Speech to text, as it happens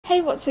Hey,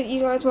 what's up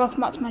you guys,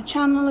 welcome back to my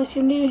channel. If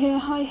you're new here,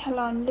 hi, hello,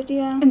 I'm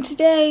Lydia. And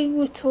today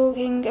we're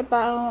talking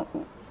about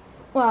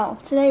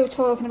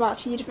a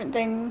few different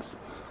things.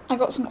 I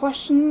got some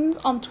questions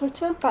on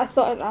Twitter that I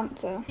thought I'd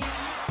answer.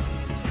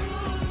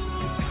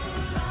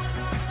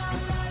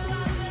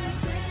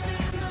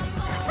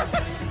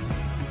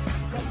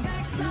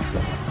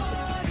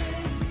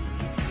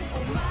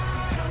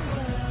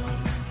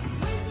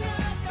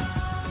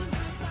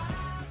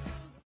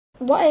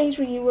 What age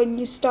were you when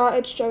you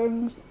started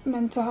showing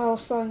mental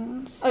health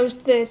signs? I was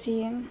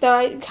 13. Though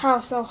I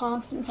have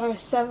self-harm since I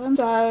was 7,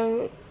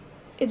 so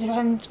it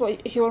depends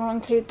if you want to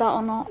include that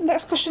or not.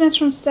 Next question is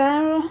from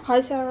Sarah.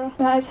 Hi Sarah.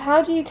 And that is,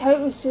 how do you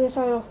cope with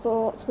suicidal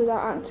thoughts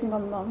without acting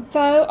on them?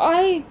 So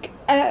I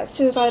get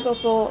suicidal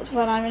thoughts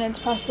when I'm in an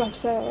depressive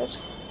episode.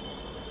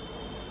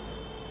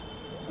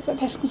 If that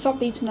person can stop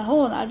beeping the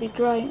horn, that'd be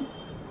great.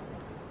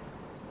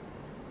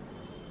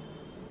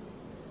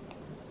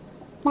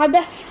 My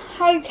best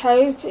how I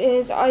cope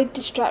is I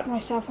distract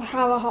myself. I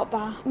have a hot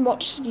bath,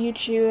 watch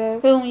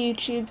YouTube, film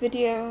YouTube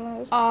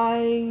videos.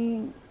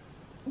 I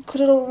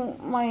cuddle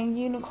my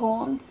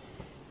unicorn.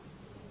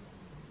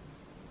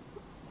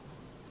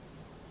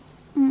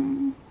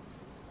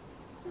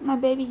 My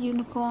baby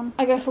unicorn.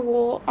 I go for a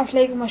walk. I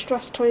play with my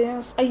stress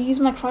toys. I use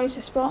my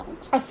crisis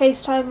box. I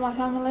FaceTime my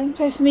family.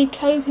 So for me,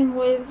 coping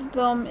with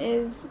them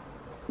is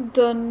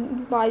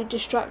done by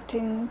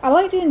distracting. I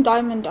like doing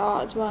diamond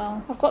art as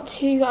well. I've got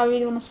 2 that I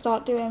really want to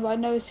start doing, but I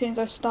know as soon as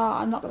I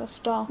start I'm not going to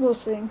stop. We'll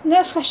see.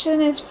 Next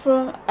question is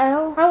from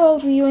Elle. How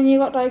old were you when you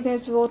got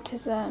diagnosed with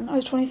autism? I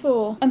was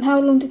 24. And how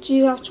long did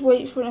you have to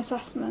wait for an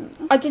assessment?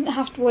 I didn't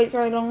have to wait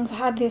very long. I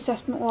had the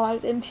assessment while I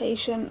was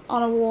inpatient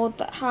on a ward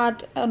that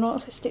had an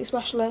autistic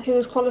specialist who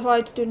was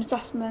qualified to do an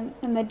assessment,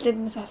 and they did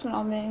an assessment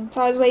on me.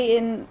 So I was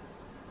waiting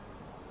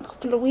a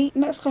couple of weeks.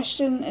 Next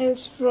question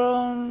is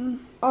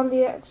from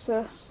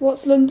Alexis.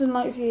 What's London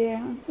like for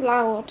you?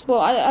 Loud. Well,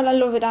 I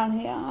love it down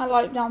here. I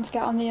like down to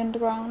get on the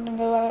underground and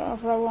go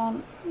wherever I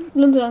want.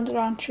 London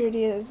Underground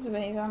truly is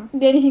amazing.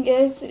 The only thing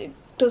is, it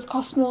does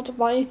cost more to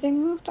buy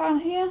things down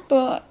here,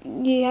 but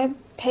you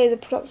pay the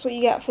products what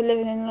you get for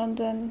living in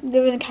London.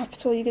 Living in the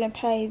capital, you're going to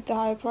pay the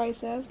higher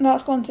prices. Now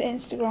let's go on to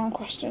Instagram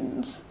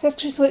questions. First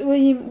question,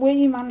 were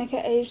you manic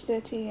at age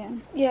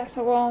 13? Yes,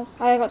 I was.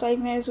 I got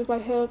diagnosed with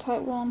bipolar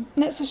type 1.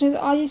 Next question is,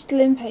 are you still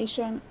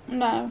inpatient?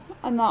 No,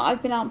 I'm not.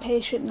 I've been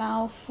outpatient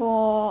now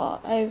for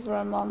over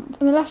a month.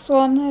 And the last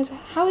one is,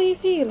 how are you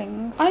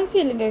feeling? I'm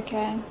feeling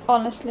okay.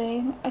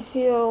 Honestly, I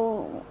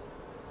feel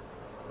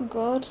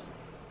good.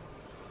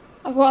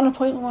 I've got an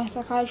appointment with my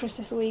psychiatrist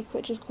this week,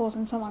 which is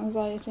causing some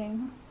anxiety,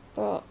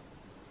 but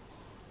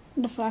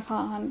nothing I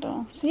can't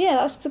handle. So yeah,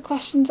 that's the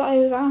questions I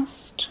was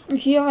asked.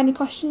 If you have any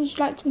questions you'd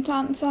like me to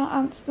answer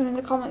them in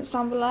the comments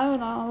down below,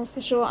 and I'll for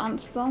sure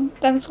answer them.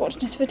 Thanks for watching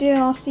this video,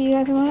 and I'll see you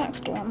guys in my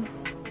next one.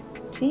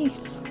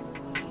 Peace.